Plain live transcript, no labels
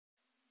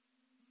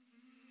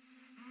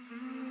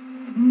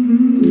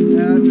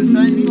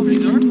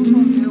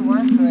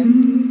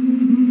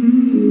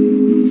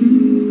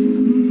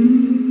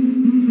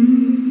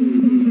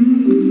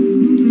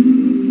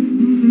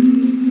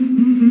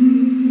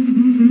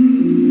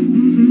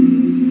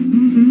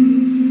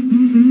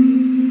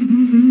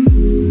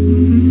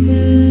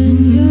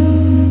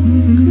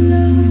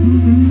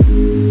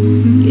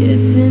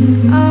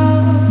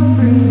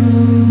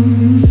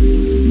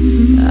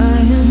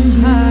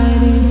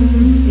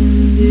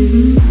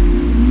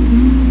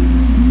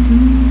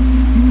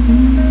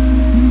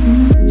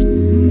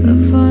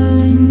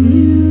falling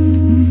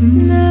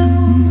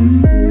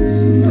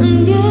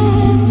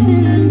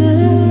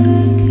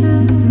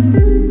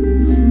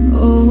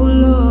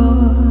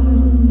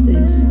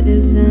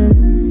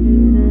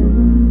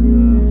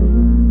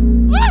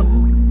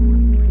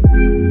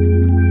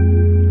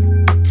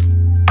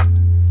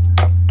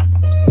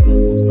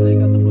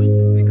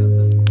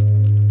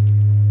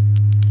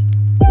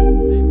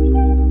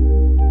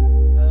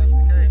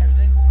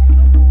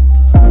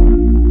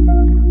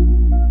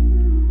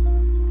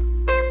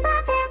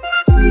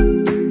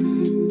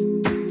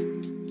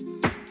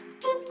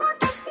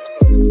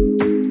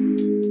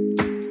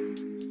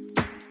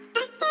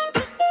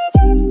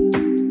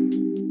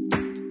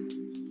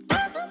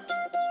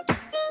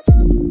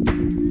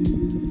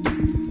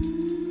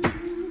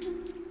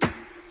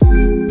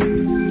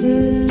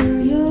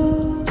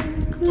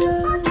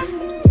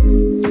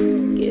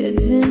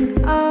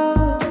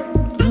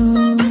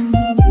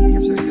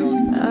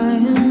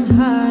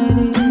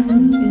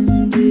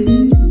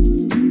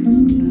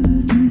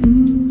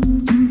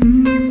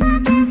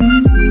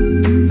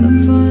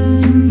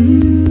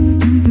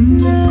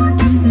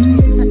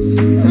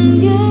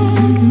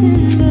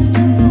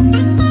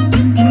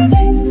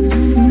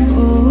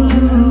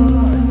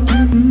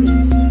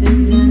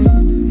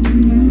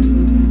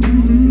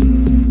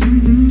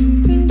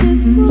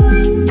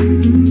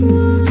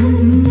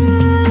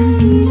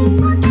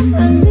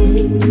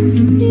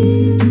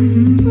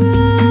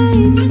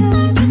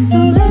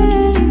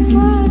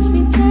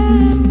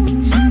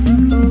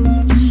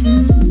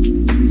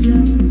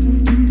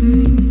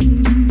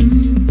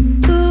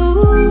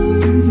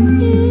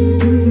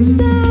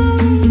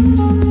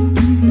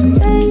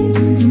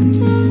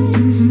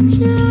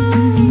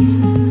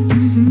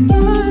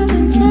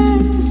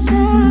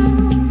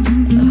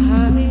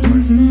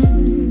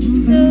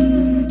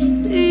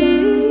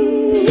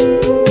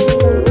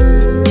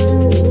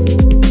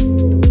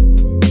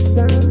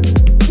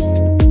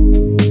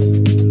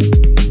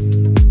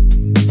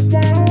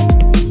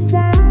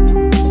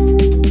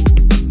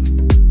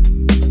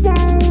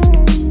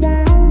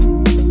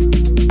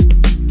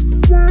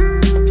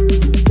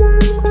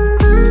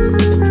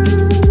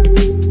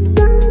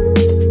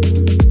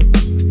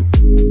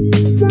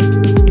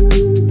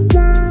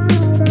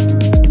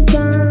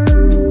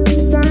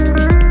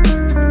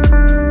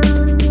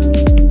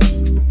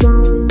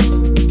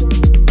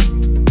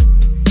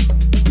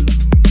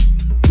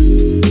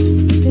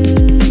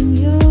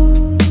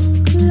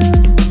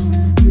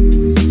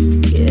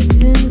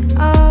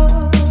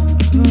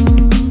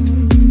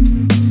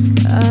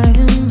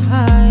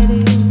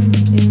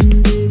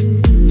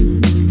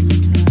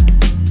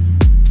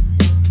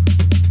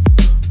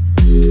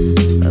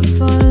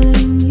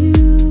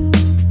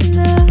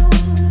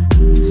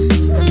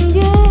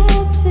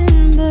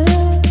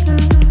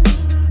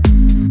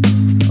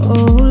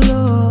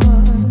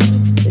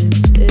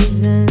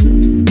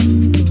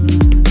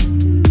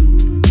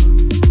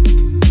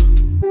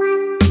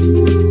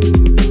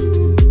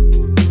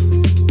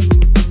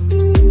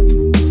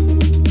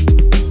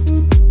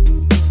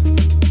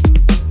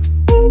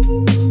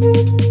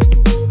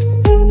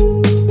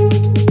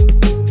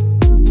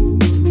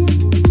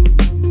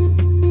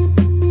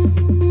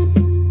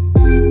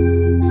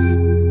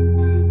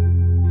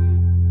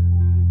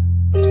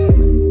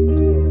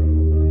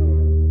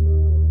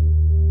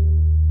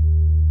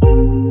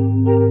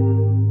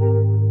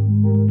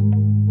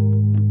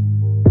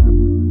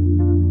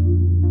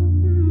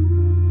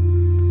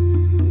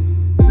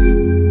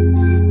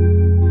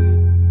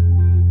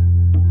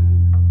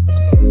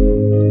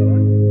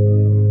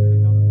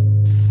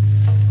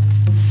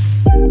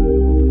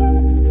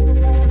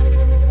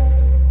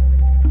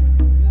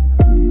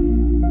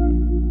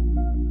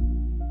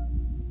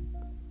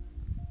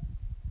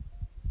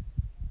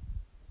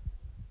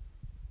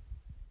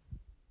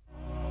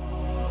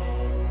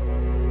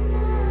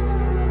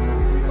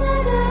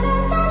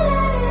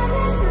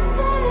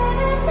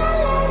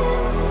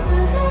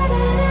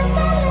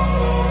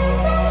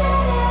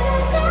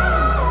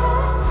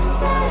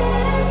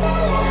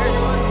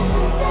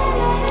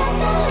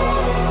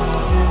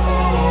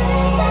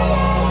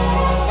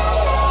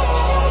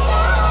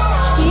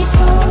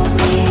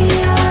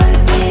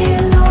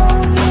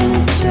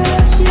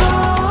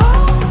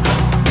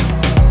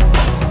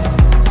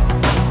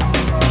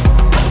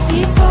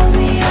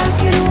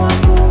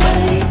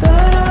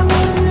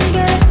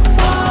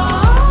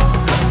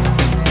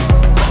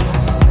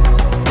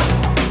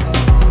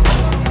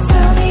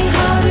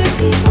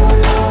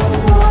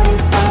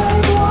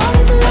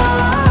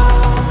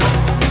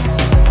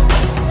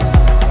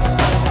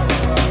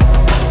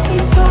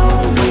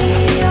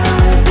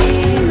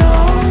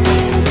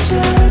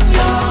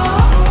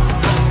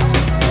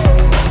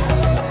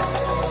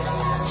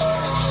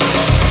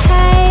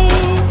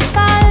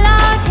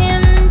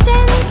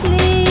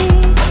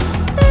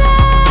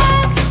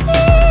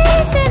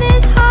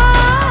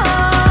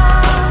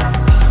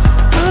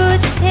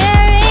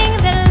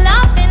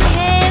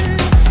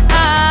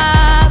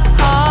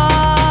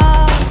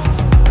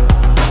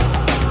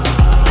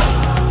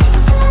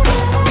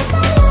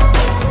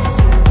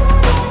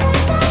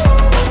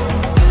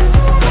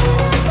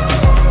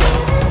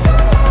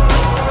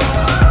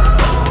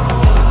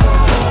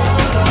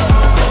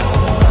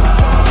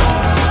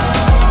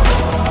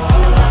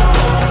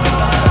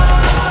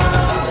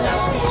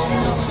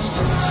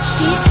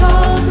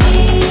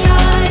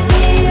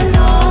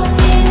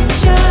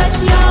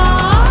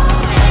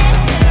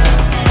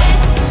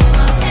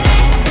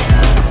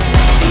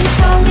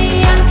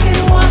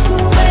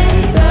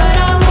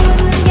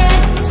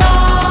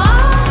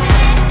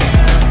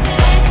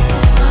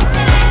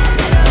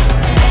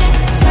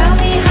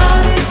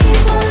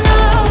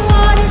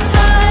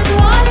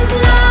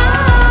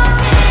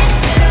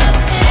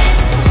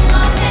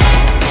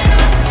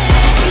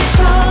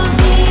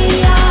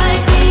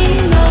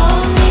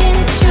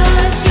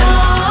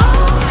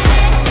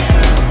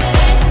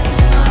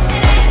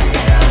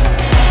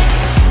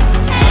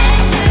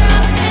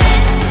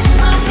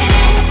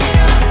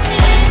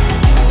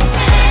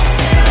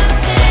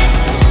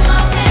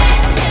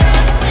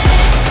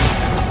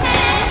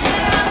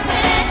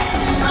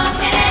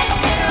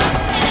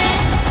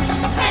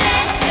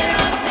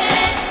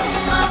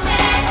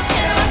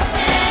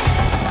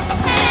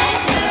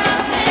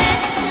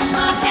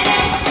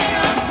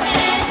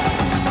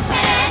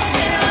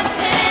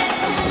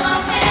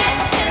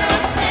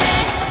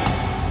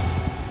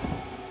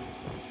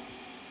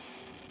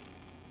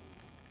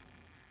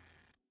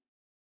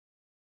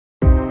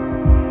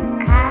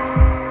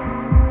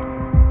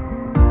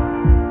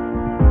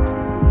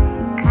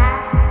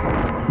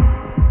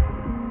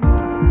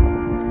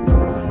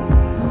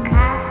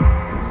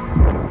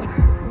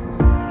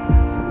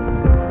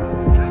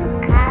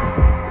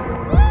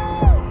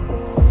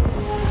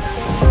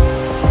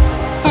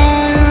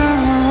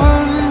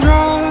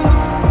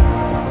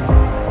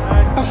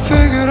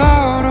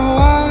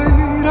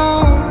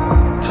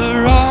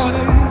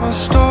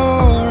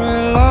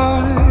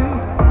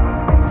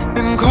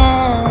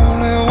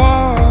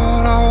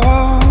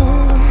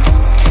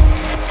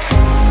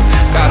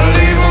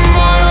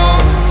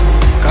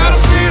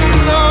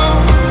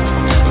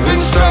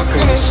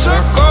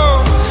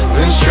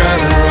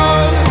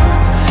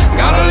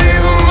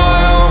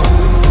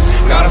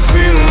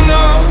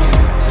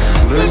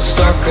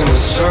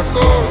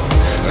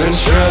been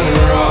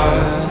shining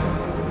right.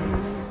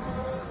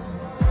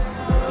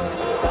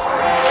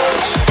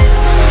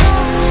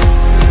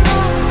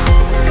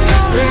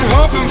 Been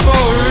hoping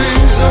for a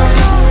reason,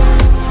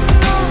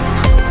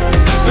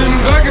 been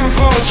begging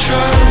for a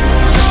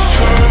chance.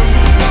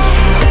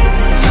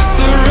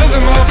 The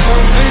rhythm I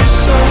found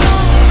peace in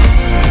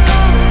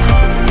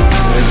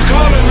is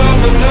calling out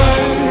my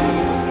name.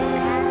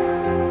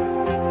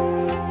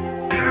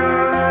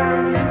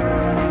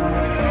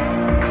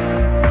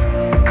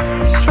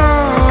 So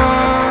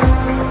I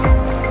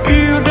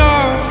peeled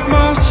off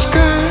my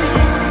skin,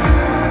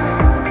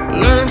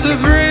 learned to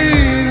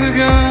breathe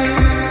again.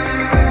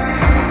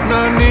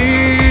 Not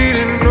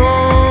needing no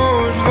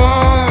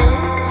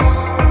advice.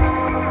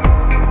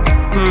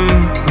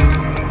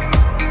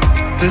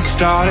 Just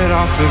started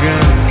off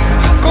again.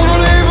 Gonna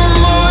leave on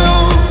my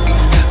own,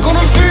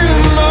 gonna feel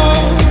it now.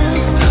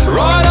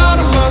 Right out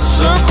of my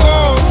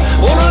circle,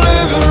 wanna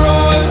live it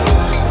right.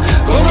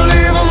 Gonna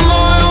leave on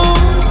my own,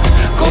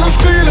 gonna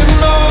feel it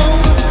now.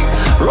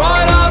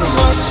 Right out of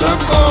my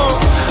circle,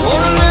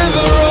 wanna live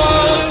it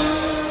right.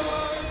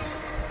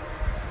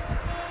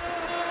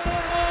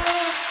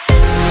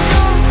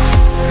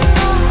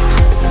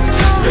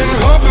 Been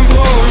hoping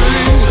for a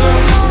reason,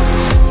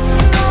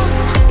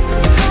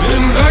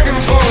 been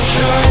begging for a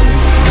chance.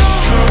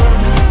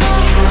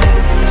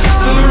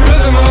 The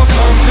rhythm I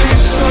found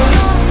peace in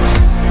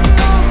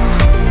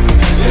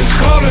is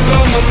calling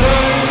out my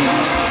name.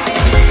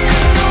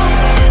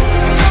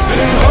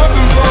 Been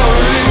hoping for a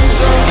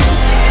reason,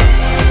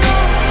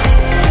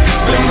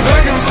 been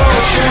begging for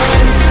a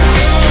chance.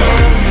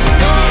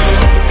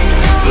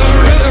 The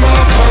rhythm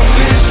I found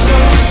peace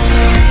in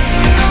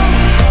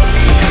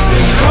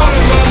is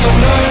calling out my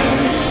name.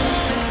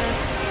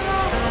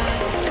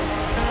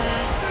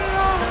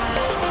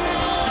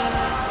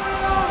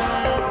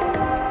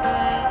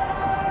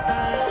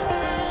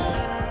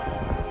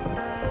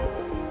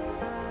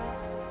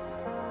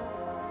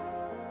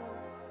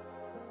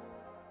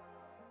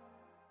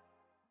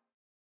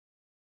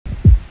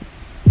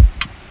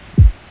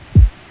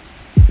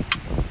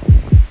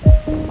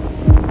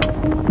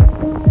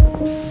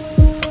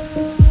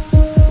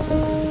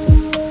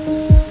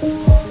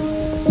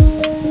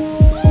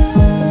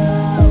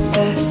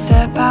 Let's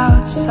step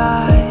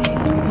outside,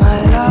 my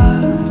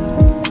love.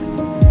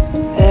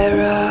 There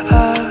are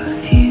a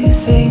few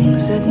things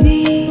that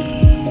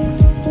need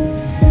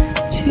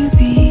to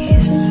be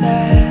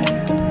said,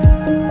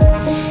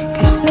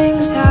 'cause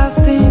things have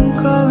been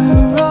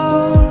going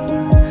wrong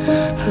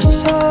for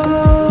so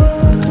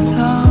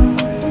long,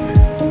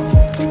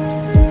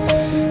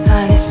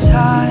 and it's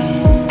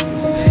time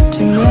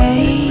to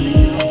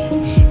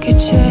make a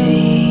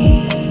change.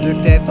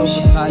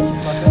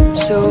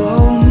 So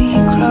hold me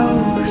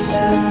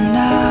closer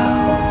now,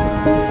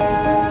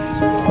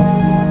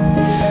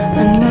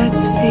 and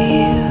let's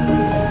feel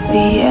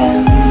the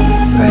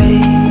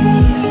embrace,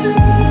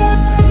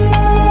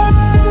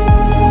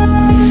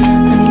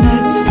 and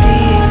let's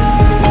feel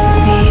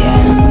the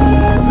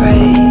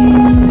embrace.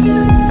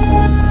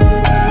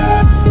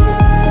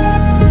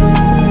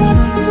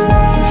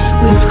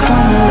 We've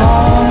come a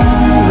long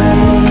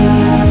way,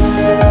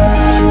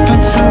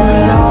 been through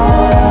it all.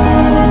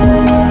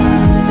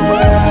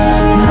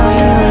 Now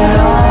here we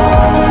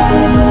are,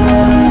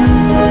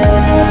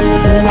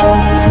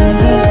 locked in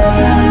this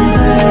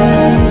embrace.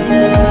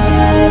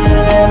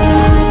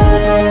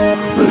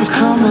 We've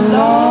come a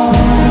long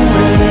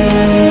way,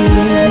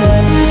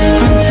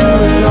 been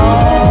through it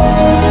all.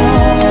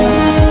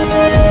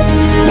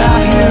 Now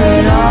here we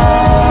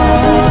are,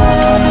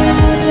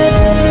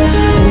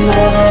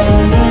 locked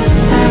in this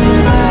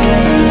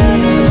embrace.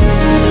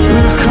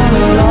 We've come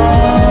a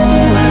long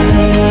way,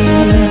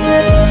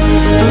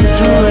 been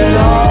through it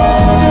all.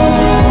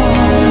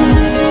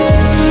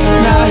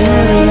 Now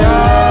here we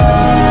are,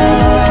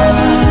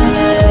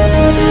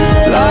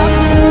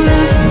 locked in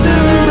this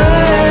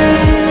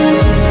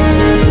embrace.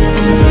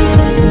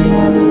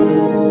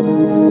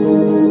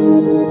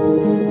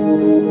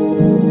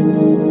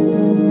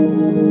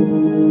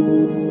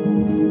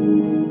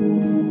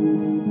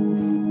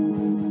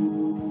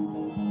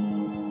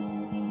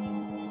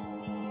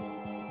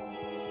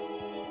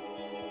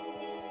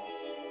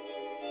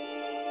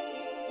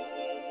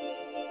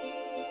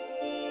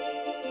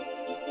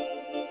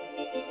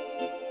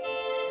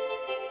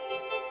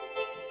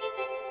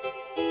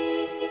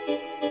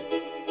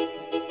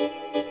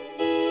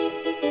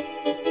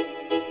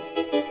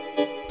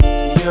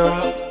 You're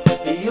up,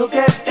 but you'll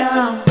get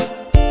down.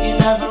 You're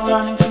never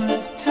running from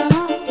this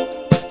town.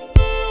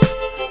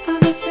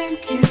 And I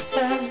think you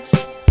said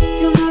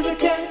you'll never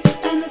get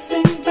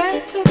anything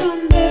better than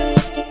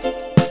this,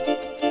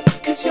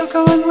 'cause you're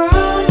going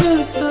round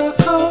in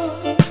circles,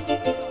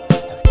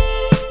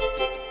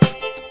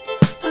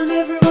 and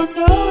everyone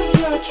knows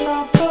your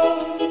trouble,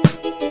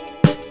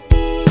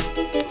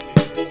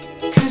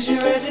 'cause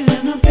you're written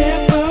in a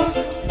paper.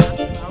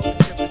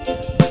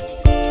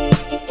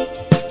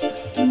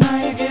 And now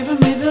you're giving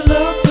me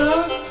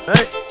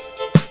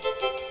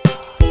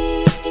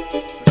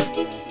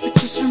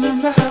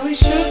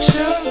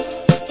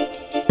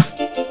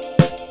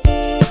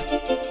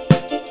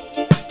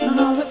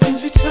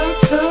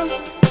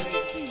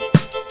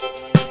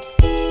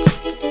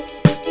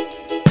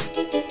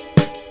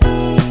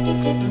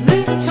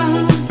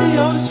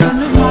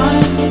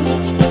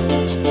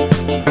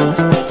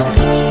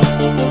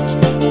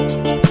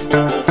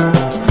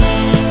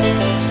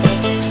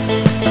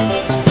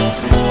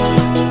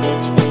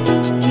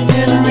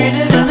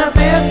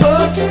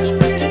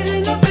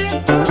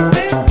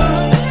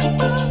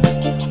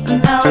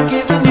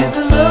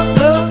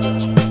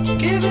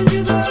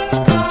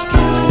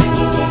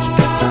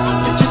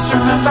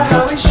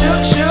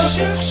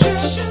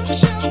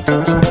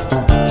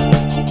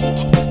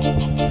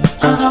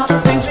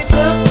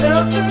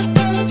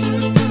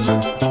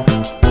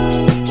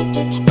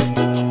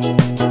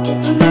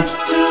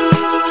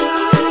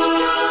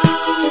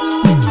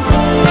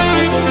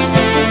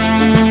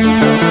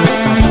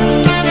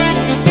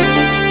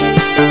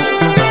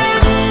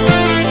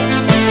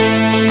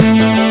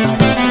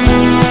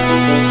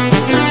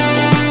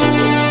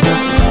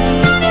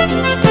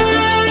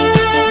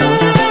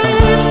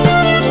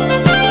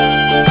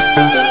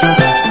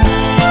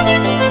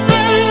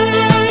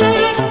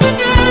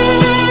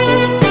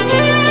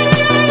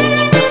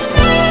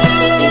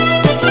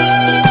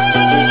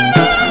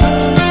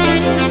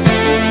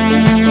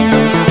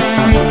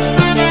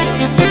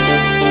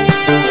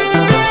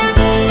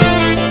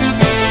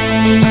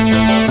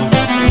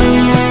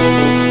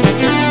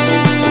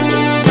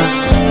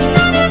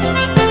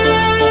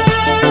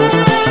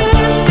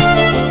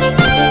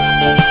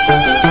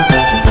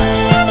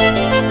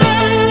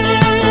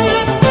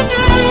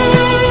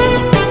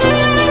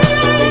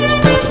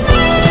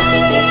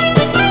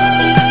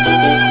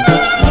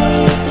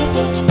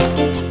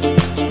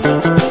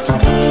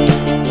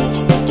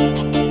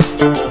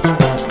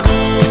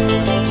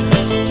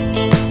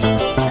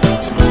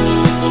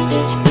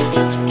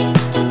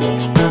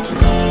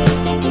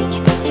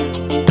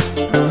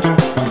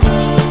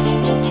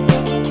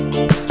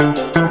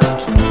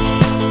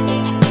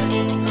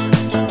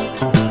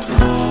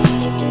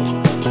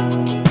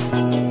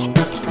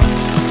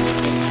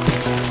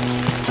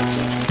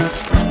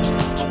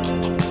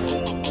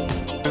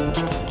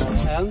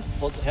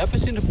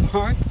happens in the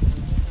park,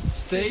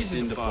 stays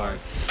in the park.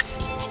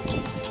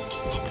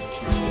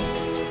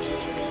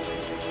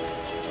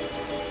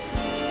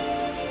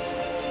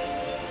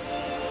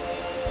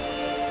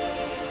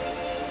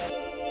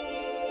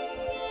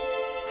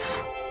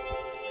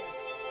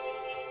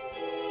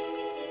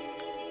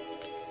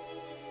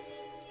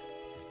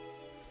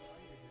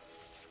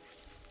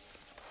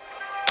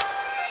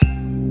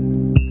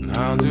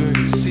 How do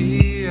you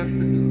see it?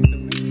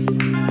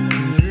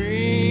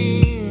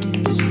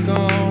 Dreams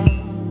gone.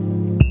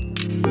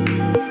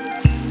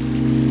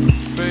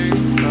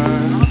 Fade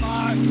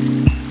back,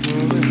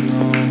 moving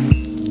on.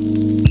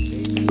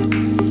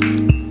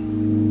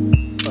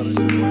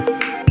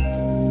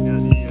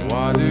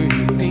 Why do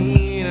you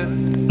need it?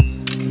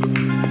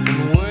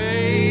 And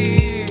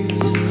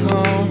waves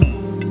come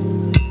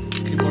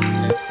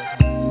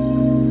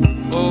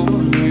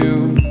over you,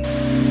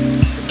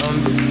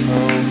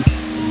 undertow.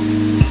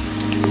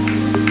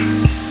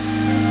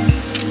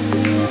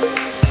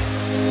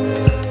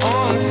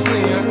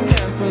 Honestly, I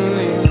can't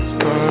believe it's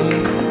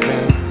burning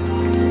again.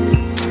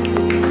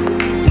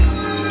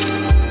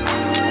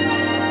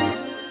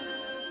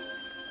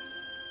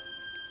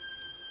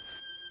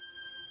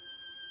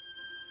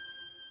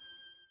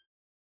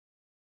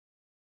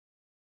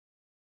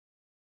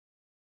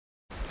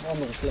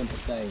 Andere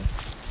slimpartijen.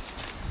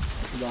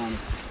 Gedaan.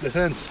 De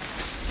fans.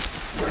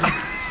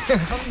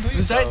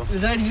 We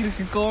zijn hier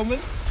gekomen,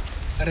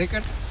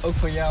 Rickert, ook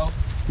voor jou,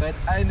 bij het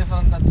einde van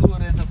het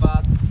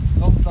natuurreservaat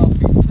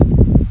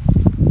Lomsdal-Visten.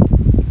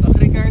 Dag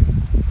Rickert.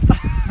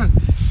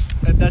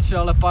 Het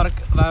nationale park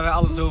waar wij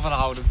alles zo van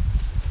houden.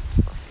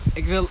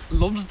 Ik wil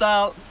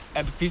Lomsdaal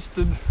en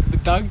Visten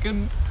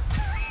bedanken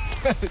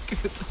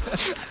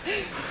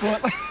voor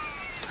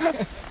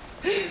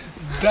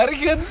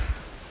bergen,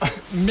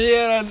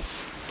 meren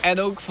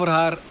en ook voor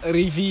haar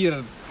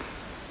rivieren.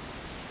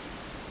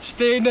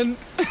 Stenen,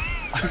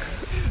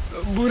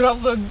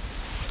 moerassen,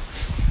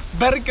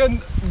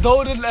 berken,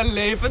 doden en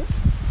levend.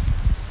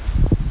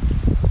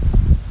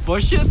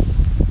 Bosjes,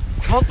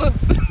 bossen,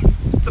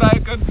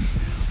 struiken,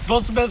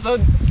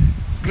 bosbessen,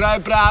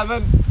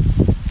 kruipramen,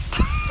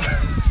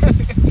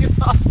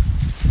 gras.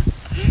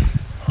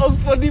 Ook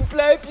voor die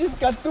pluipjes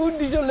katoen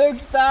die zo leuk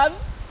staan.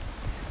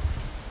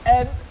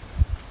 En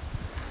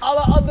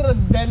alle andere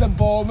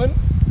dennenbomen.